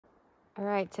All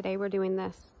right, today we're doing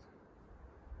this.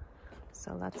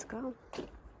 So let's go.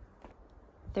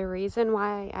 The reason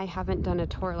why I haven't done a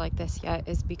tour like this yet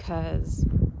is because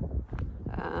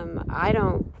I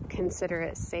don't consider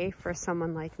it safe for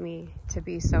someone like me to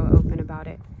be so open about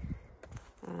it.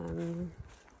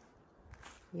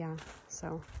 Yeah,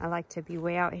 so I like to be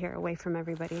way out here away from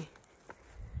everybody.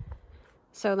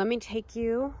 So let me take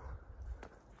you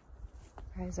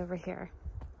guys over here.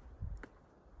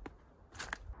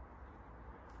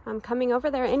 I'm coming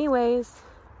over there anyways.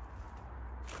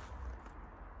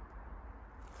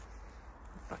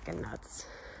 Fucking nuts.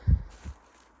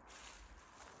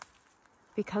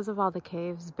 Because of all the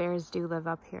caves, bears do live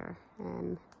up here,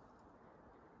 and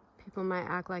people might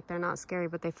act like they're not scary,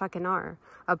 but they fucking are.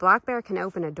 A black bear can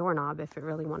open a doorknob if it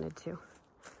really wanted to.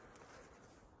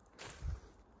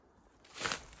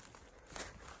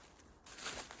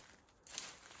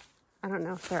 I don't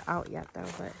know if they're out yet though,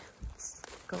 but let's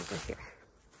go over here.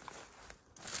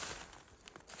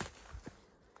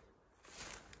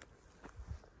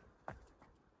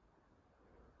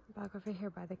 Back over here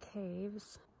by the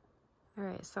caves. All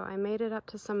right, so I made it up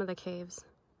to some of the caves.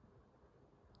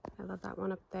 I love that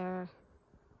one up there.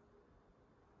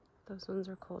 Those ones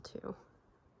are cool too.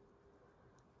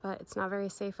 But it's not very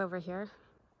safe over here.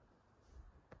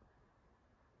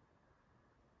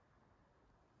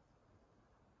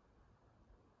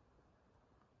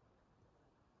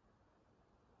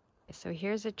 So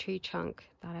here's a tree trunk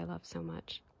that I love so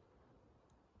much.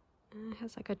 It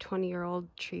has like a 20-year-old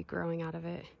tree growing out of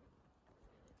it.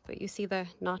 But you see the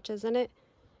notches in it?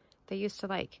 They used to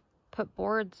like put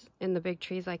boards in the big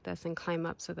trees like this and climb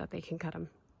up so that they can cut them.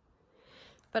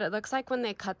 But it looks like when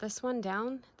they cut this one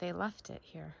down, they left it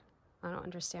here. I don't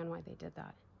understand why they did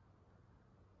that.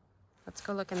 Let's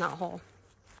go look in that hole.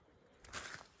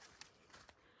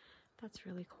 That's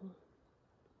really cool.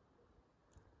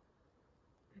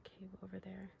 A cave over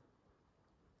there.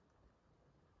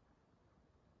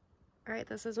 All right,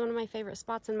 this is one of my favorite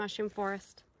spots in Mushroom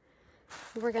Forest.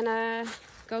 We're gonna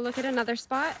go look at another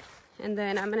spot, and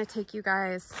then I'm gonna take you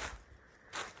guys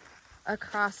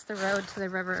across the road to the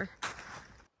river.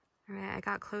 All right, I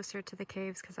got closer to the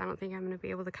caves because I don't think I'm gonna be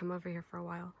able to come over here for a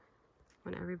while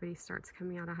when everybody starts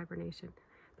coming out of hibernation.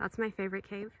 That's my favorite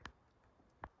cave.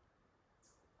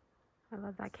 I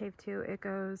love that cave too. It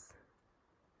goes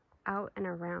out and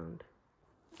around.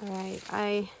 All right,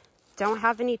 I don't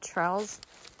have any trails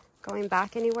going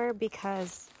back anywhere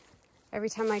because every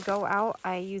time I go out,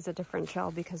 I use a different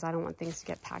trail because I don't want things to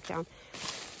get packed down.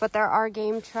 But there are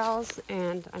game trails,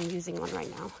 and I'm using one right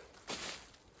now.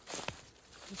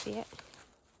 You see it?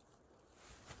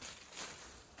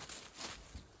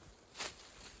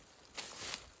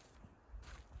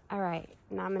 All right,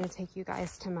 now I'm gonna take you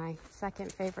guys to my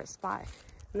second favorite spot.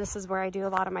 And this is where I do a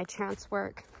lot of my trance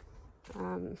work.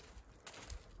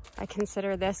 I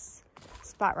consider this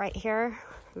spot right here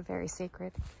very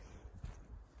sacred.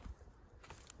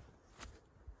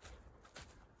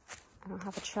 I don't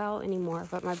have a trail anymore,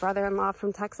 but my brother-in-law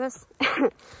from Texas,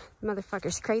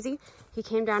 motherfucker's crazy. He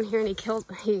came down here and he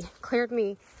cleared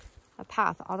me a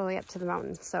path all the way up to the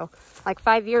mountain. So like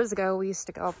 5 years ago, we used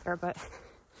to go up there, but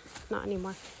not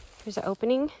anymore. There's an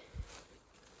opening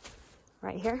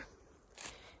right here.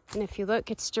 And if you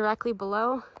look, it's directly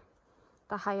below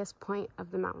the highest point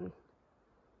of the mountain.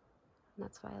 And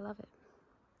that's why I love it.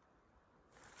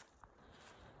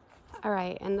 All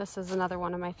right, and this is another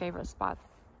one of my favorite spots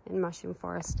in Mushroom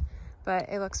Forest, but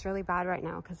it looks really bad right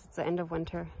now because it's the end of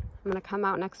winter. I'm gonna come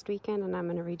out next weekend and I'm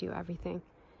gonna redo everything.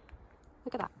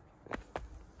 Look at that.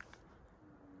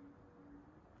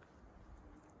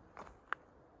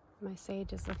 My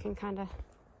sage is looking kind of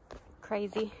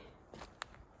crazy.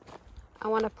 I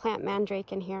want to plant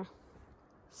mandrake in here.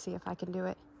 See if I can do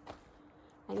it.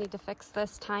 I need to fix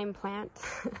this thyme plant.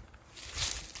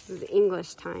 This is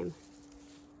English thyme.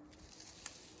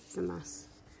 It's a mess.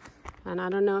 And I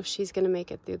don't know if she's gonna make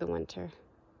it through the winter.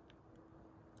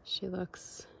 She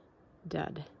looks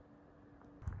dead.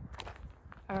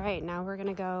 All right, now we're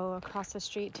gonna go across the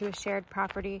street to a shared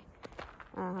property.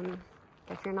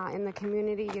 If you're not in the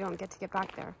community, you don't get to get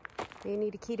back there. You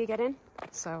need a key to get in,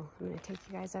 so I'm gonna take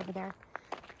you guys over there.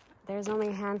 There's only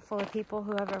a handful of people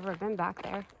who have ever been back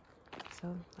there,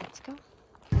 so let's go.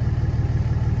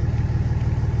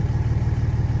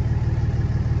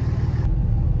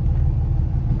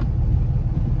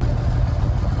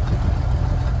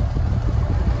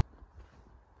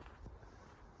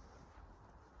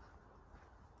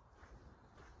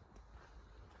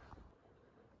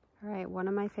 All right, one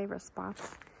of my favorite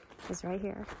spots is right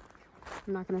here.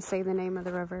 I'm not gonna say the name of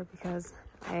the river because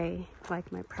I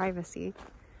like my privacy,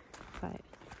 but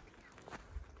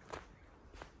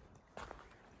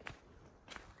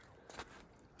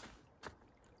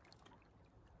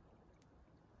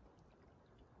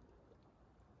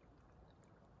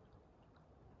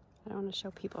I don't want to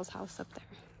show people's house up there.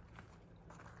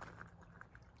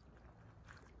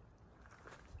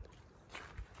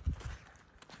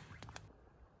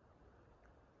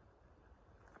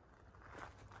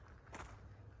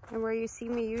 And where you see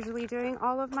me usually doing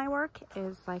all of my work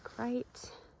is like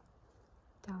right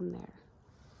down there.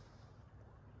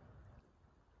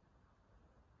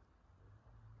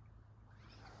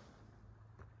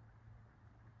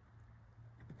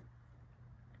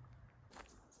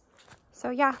 So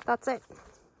yeah, that's it.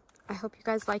 I hope you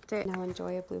guys liked it. Now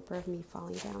enjoy a blooper of me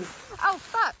falling down. Oh,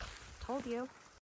 fuck! Told you.